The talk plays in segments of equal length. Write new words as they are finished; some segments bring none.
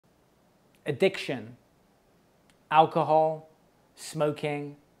addiction, alcohol,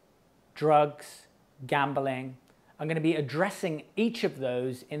 smoking, drugs, gambling. I'm going to be addressing each of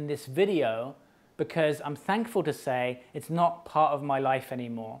those in this video because I'm thankful to say it's not part of my life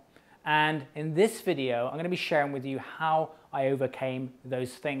anymore. And in this video, I'm going to be sharing with you how I overcame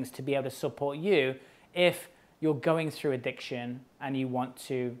those things to be able to support you if you're going through addiction and you want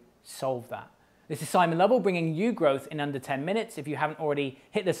to solve that. This is Simon Lovell bringing you growth in under 10 minutes. If you haven't already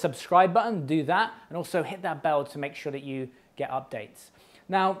hit the subscribe button, do that, and also hit that bell to make sure that you get updates.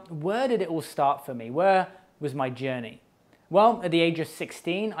 Now, where did it all start for me? Where was my journey? Well, at the age of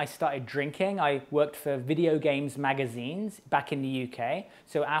 16, I started drinking. I worked for video games magazines back in the UK.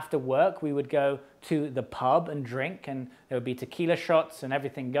 So after work, we would go to the pub and drink, and there would be tequila shots and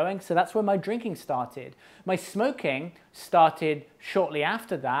everything going. So that's where my drinking started. My smoking started shortly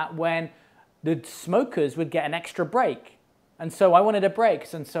after that when the smokers would get an extra break. And so I wanted a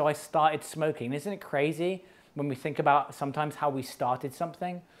break, and so I started smoking. Isn't it crazy when we think about sometimes how we started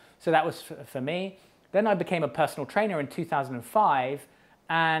something? So that was for me. Then I became a personal trainer in 2005,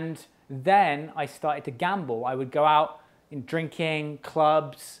 and then I started to gamble. I would go out in drinking,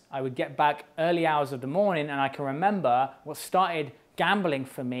 clubs, I would get back early hours of the morning, and I can remember what started gambling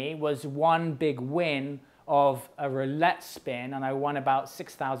for me was one big win of a roulette spin, and I won about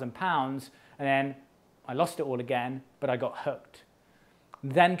 £6,000, and then I lost it all again, but I got hooked.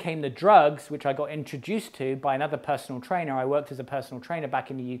 Then came the drugs, which I got introduced to by another personal trainer. I worked as a personal trainer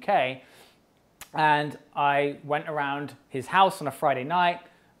back in the UK, and I went around his house on a Friday night,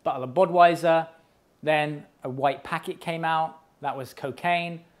 bottle of Budweiser, then a white packet came out, that was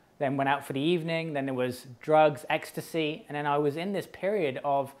cocaine, then went out for the evening, then there was drugs, ecstasy, and then I was in this period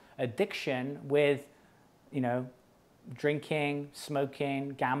of addiction with, drinking, smoking,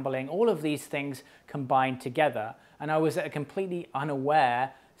 gambling, all of these things combined together, and I was at a completely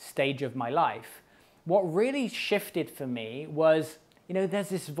unaware stage of my life. What really shifted for me was there's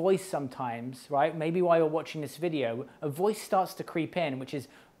this voice sometimes, right? Maybe while you're watching this video, a voice starts to creep in, which is,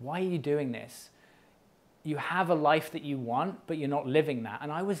 why are you doing this? You have a life that you want, but you're not living that.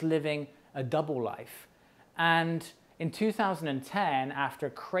 And I was living a double life. And in 2010, after a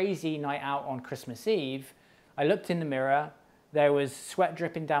crazy night out on Christmas Eve, I looked in the mirror, there was sweat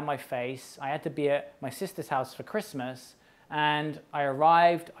dripping down my face. I had to be at my sister's house for Christmas, and I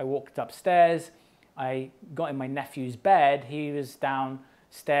arrived, I walked upstairs, I got in my nephew's bed. He was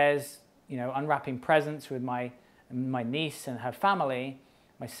downstairs, unwrapping presents with my niece and her family,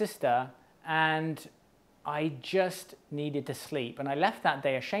 my sister, and I just needed to sleep. And I left that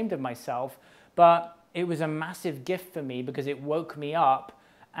day ashamed of myself, but it was a massive gift for me because it woke me up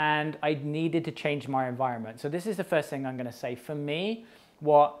and I needed to change my environment. So this is the first thing I'm going to say. For me,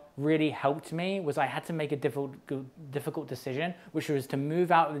 what really helped me was I had to make a difficult decision, which was to move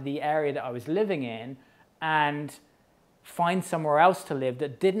out of the area that I was living in and find somewhere else to live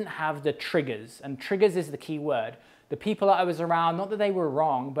that didn't have the triggers. And triggers is the key word. The people that I was around, not that they were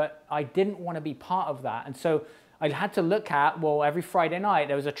wrong, but I didn't want to be part of that. And so I had to look at, well, every Friday night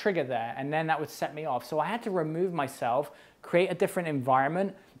there was a trigger there, and then that would set me off. So I had to remove myself, create a different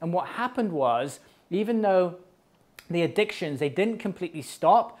environment. And what happened was, even though the addictions, they didn't completely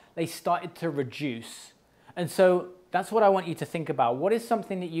stop, they started to reduce. And so that's what I want you to think about. What is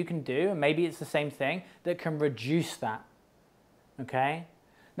something that you can do, and maybe it's the same thing, that can reduce that, okay?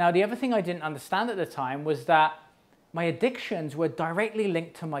 Now, the other thing I didn't understand at the time was that my addictions were directly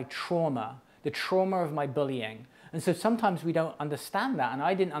linked to my trauma, the trauma of my bullying. And so sometimes we don't understand that, and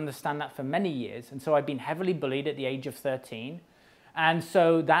I didn't understand that for many years. And so I'd been heavily bullied at the age of 13. And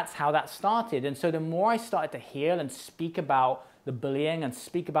so that's how that started. And so the more I started to heal and speak about the bullying and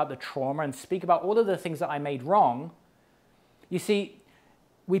speak about the trauma and speak about all of the things that I made wrong, you see,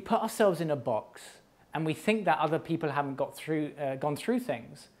 we put ourselves in a box and we think that other people haven't gone through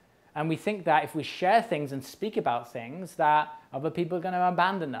things. And we think that if we share things and speak about things, that other people are going to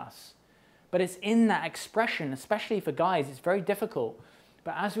abandon us. But it's in that expression, especially for guys, it's very difficult.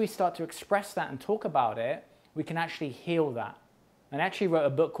 But as we start to express that and talk about it, we can actually heal that. And I actually wrote a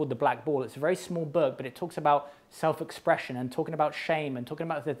book called The Black Ball. It's a very small book, but it talks about self-expression and talking about shame and talking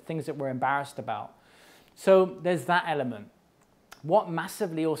about the things that we're embarrassed about. So there's that element. What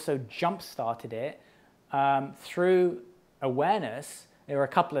massively also jump-started it through awareness, there were a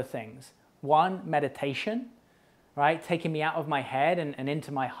couple of things. One, meditation, right? Taking me out of my head and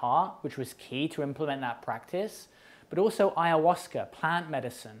into my heart, which was key to implement that practice. But also ayahuasca, plant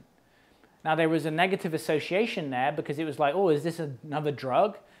medicine. Now, there was a negative association there because it was like, oh, is this another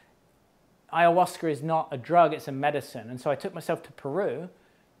drug? Ayahuasca is not a drug, it's a medicine. And so I took myself to Peru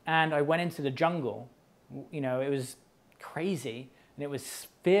and I went into the jungle. It was crazy and it was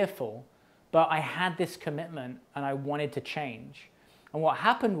fearful, But I had this commitment and I wanted to change. And what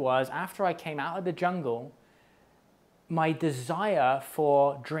happened was, after I came out of the jungle, my desire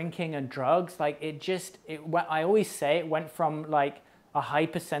for drinking and drugs, like I always say it went from like a high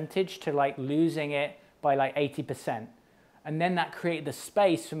percentage to like losing it by like 80%. And then that created the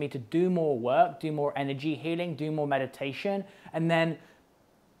space for me to do more work, do more energy healing, do more meditation. And then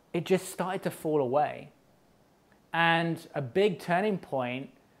it just started to fall away. And a big turning point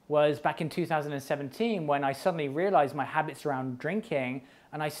was back in 2017 when I suddenly realized my habits around drinking,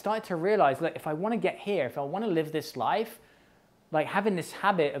 and I started to realize, look, if I want to get here, if I want to live this life, like having this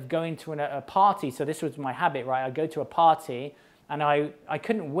habit of going to a party, so this was my habit, right? I'd go to a party and I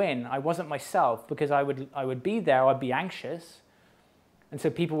couldn't win. I wasn't myself because I would be there, I'd be anxious, and so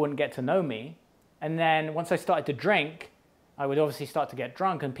people wouldn't get to know me. And then once I started to drink, I would obviously start to get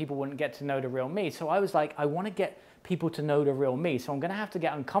drunk and people wouldn't get to know the real me. So I was like, I want to get people to know the real me. So I'm going to have to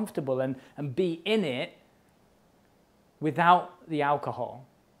get uncomfortable and be in it without the alcohol.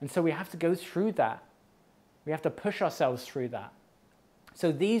 And so we have to go through that. We have to push ourselves through that.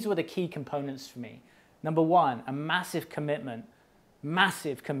 So these were the key components for me. Number one, a massive commitment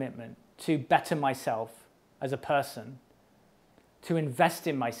to better myself as a person, to invest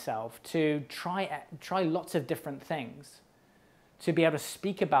in myself, to try lots of different things, to be able to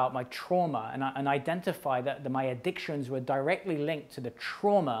speak about my trauma and identify that my addictions were directly linked to the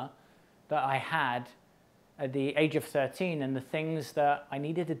trauma that I had at the age of 13 and the things that I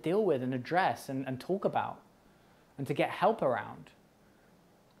needed to deal with and address and talk about and to get help around.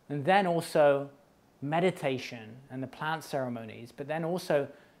 And then also meditation and the plant ceremonies, but then also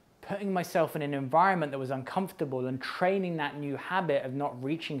putting myself in an environment that was uncomfortable and training that new habit of not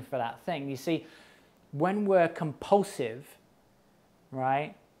reaching for that thing. You see, when we're compulsive,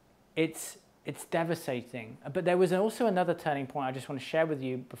 right, it's devastating. But there was also another turning point I just want to share with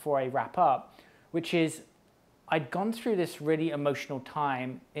you before I wrap up, which is I'd gone through this really emotional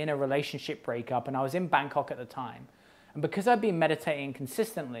time in a relationship breakup, and I was in Bangkok at the time. And because I'd been meditating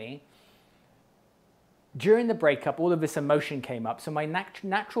consistently, during the breakup, all of this emotion came up. So my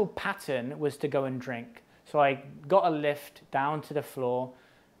natural pattern was to go and drink. So I got a lift down to the floor,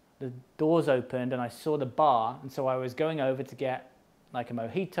 the doors opened, and I saw the bar. And so I was going over to get like a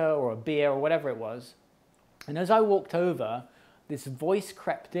mojito or a beer or whatever it was. And as I walked over, this voice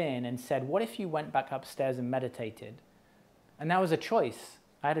crept in and said, what if you went back upstairs and meditated? And that was a choice.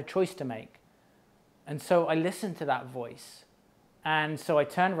 I had a choice to make. And so I listened to that voice. And so I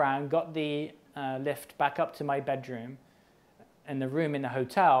turned around, got the lift back up to my bedroom in the room in the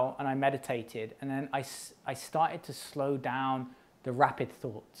hotel, and I meditated. And then I started to slow down the rapid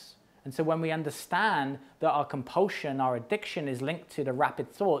thoughts. And so when we understand that our compulsion, our addiction is linked to the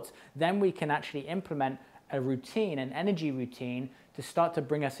rapid thoughts, then we can actually implement a routine, an energy routine, to start to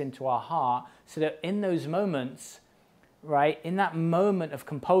bring us into our heart, so that in those moments, right, in that moment of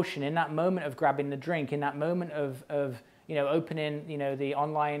compulsion, in that moment of grabbing the drink, in that moment of opening, the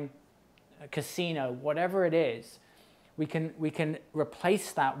online casino, whatever it is, we can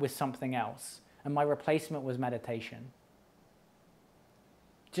replace that with something else. And my replacement was meditation.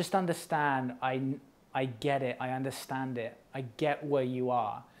 Just understand, I get it, I understand it, I get where you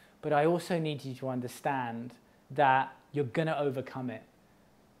are. But I also need you to understand that you're going to overcome it.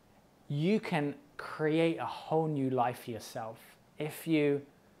 You can create a whole new life for yourself if you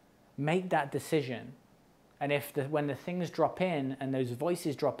make that decision. And when the things drop in and those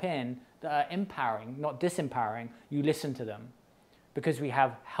voices drop in that are empowering, not disempowering, you listen to them. Because we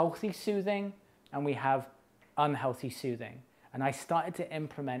have healthy soothing and we have unhealthy soothing. And I started to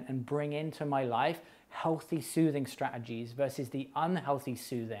implement and bring into my life healthy soothing strategies versus the unhealthy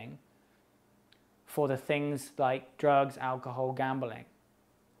soothing for the things like drugs, alcohol, gambling.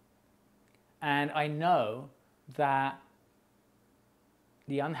 And I know that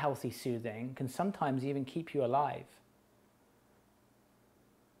the unhealthy soothing can sometimes even keep you alive.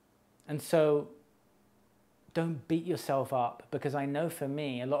 And so don't beat yourself up, because I know for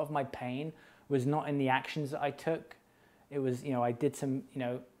me, a lot of my pain was not in the actions that I took. It was, I did some,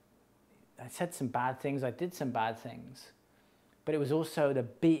 I said some bad things, I did some bad things. But it was also the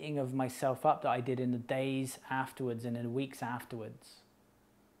beating of myself up that I did in the days afterwards and in the weeks afterwards.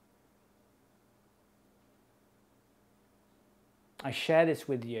 I share this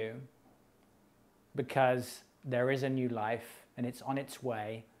with you because there is a new life and it's on its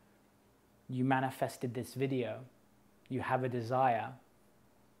way. You manifested this video. You have a desire.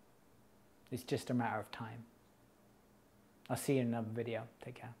 It's just a matter of time. I'll see you in another video.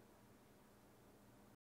 Take care.